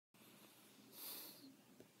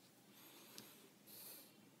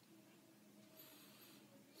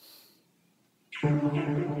Many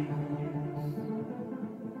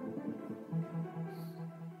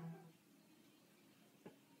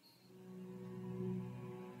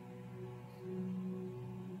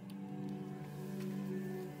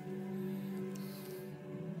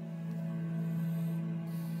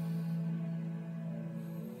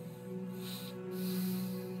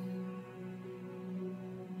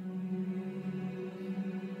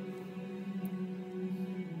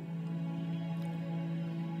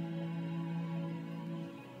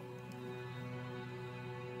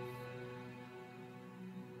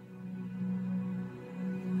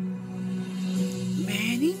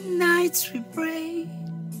nights we prayed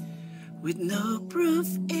with no proof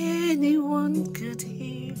anyone could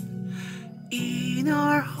hear. In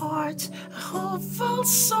our hearts, a hopeful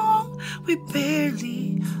song we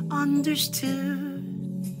barely understood.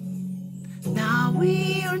 Now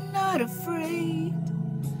we are not afraid,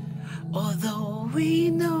 although we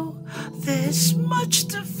know there's much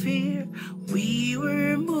to fear. We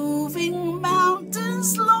were moving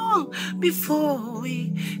mountains long before we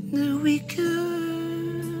knew we could.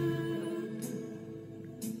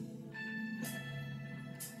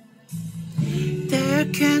 There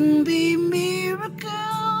can be miracles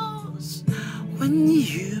when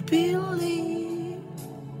you believe.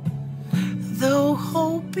 Though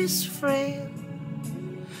hope is frail,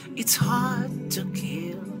 it's hard to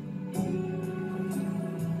kill.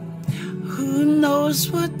 Who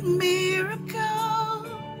knows what miracle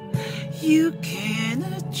you can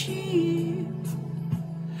achieve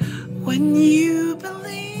when you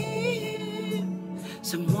believe?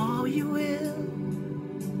 Somehow you will.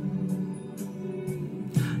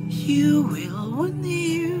 You will when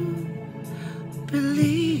you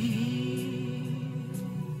believe.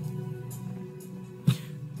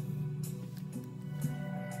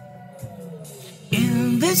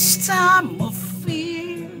 In this time of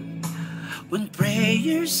fear, when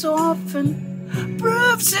prayers often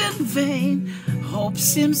proves in vain, hope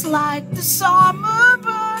seems like the summer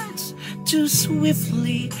birds too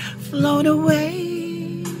swiftly flown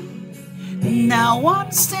away. Now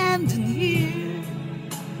I'm standing here,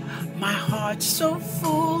 my heart's so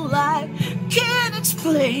full I can't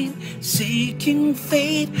explain, seeking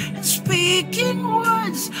faith and speaking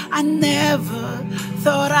words I never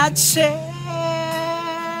thought I'd say.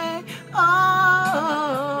 Oh,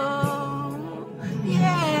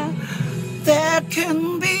 yeah, there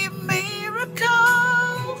can be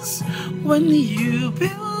miracles when you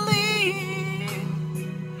believe.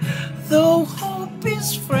 Though hope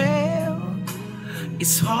is frail,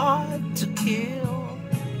 it's hard to kill.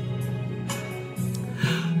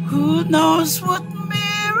 Who knows what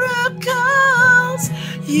miracles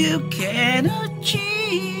you can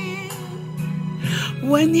achieve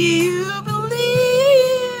when you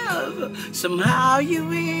believe? Somehow you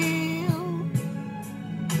will.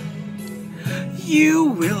 You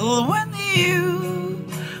will when you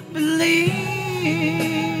believe.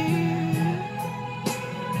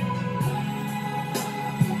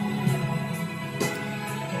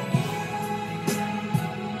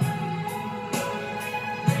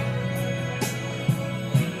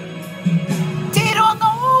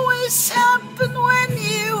 Happen when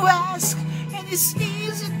you ask, and it's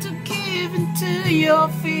easy to give into your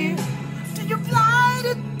fear. Then you're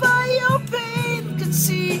blinded by your pain, can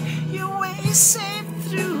see your way safe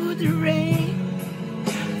through the rain.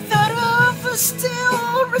 Thought of a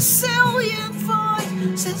still resilient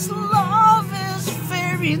voice says love is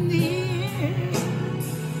very near.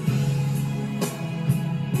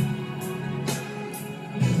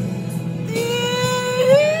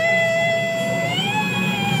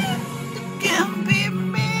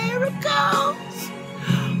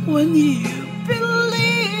 When you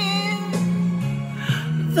believe,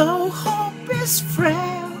 though hope is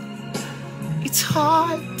frail, it's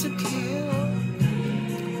hard to kill.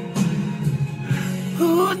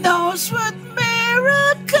 Who knows what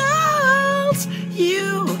miracles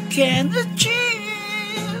you can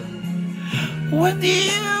achieve when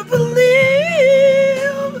you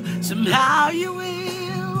believe? Somehow you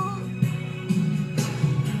will.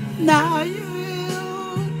 Now you will.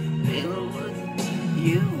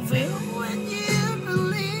 You